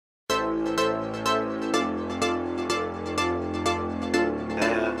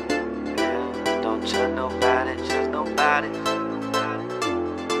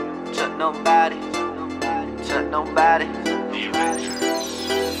nobody.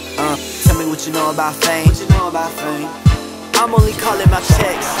 Tell me what you know about fame. I'm only calling my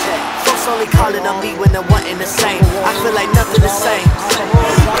checks. Folks only calling on me when they're wanting the same. I feel like nothing the same.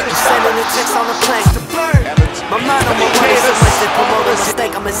 Sending the text on the plane. My mind on my way so much they promote a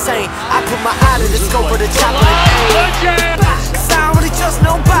mistake. I'm insane. I put my eye to the scope of the chopper and aim. Cause I don't really trust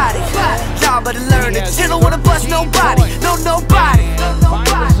nobody. Y'all better learn that you don't wanna bust nobody. No, nobody.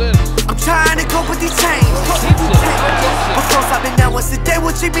 I'm trying to cope with these chains. But folks I've been down once a day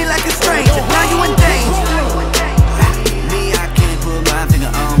will treat me like a stranger. Now you in danger. Me, I can't put my finger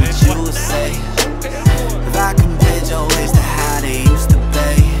on what you would say. If I compared your ways to how they used to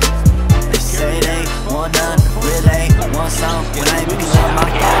be. They say they want none, really want some. When I ain't picking up my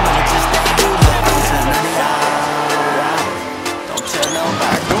phone, I'ma just let you look. Don't tell none of y'all. Don't tell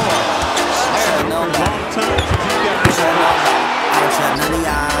nobody. Don't tell nobody. Don't tell nobody. Don't tell none of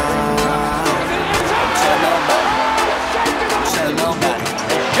y'all. Don't tell nobody. Don't tell nobody.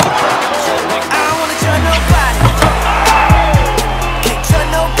 I don't wanna tell nobody. Can't tell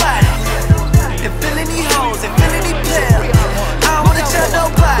nobody. And feel any hoes and feel any pills. I don't wanna tell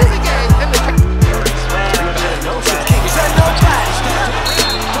nobody. Can't tell nobody.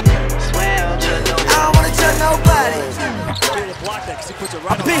 I don't wanna tell nobody.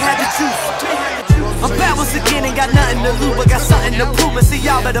 I been had the truth. I'm back once again, ain't got nothing to lose, but got something to prove. And see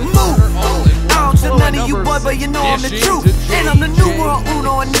y'all better move. I don't tell none of you boys, but you know I'm the truth. And I'm the new world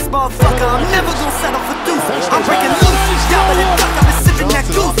Uno in this motherfucker. I'm never gonna settle for deuce. I'm breaking loose. Y'all better duck, I've been sipping that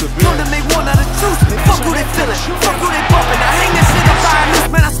goose. Known to make one out of truth. Fuck who they feeling, fuck who they bumping. I hang that shit up by a noose.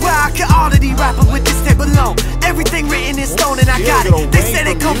 Man, I swear I kill all of these rappers with this tape alone. Everything written in stone and I got it. They say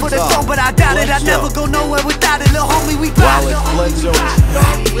they come for the throne, but I doubt it. I never go nowhere without it. Little homie, we got it.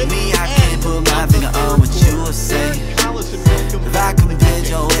 Me, I can't put my finger on what you would say. If I compared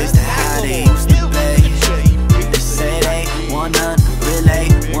your ways to how they used to be. They say they want none, really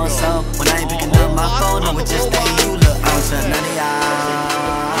want some. When I ain't picking up my phone, I would just say you look. I don't tell none of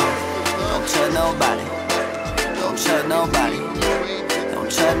y'all. Don't tell nobody. Don't tell nobody. Don't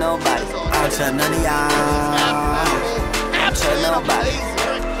tell nobody. I don't tell none of y'all. Don't tell nobody.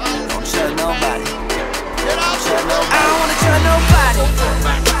 Don't tell nobody. Don't tell nobody. I don't wanna tell nobody.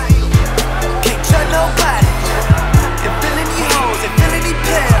 Can't tell nobody. And feel any hoes and feel any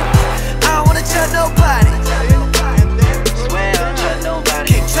pills. I don't wanna tell nobody. Swear I don't tell nobody.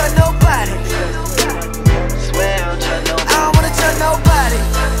 Can't tell nobody. Swear I don't tell nobody. I don't wanna tell nobody.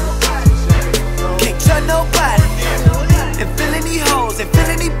 Can't tell nobody. And feel any hoes and feel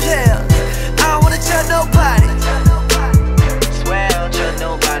any pills. I don't wanna tell nobody. Swear I don't tell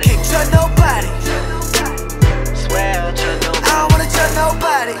nobody. Can't tell nobody. Swear I don't tell nobody. I don't wanna tell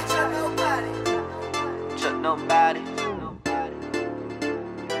nobody. Tell nobody.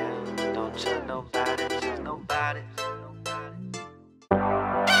 Don't tell nobody. Tell nobody.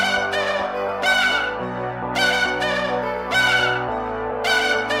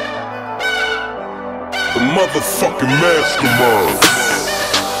 The motherfucking mastermind.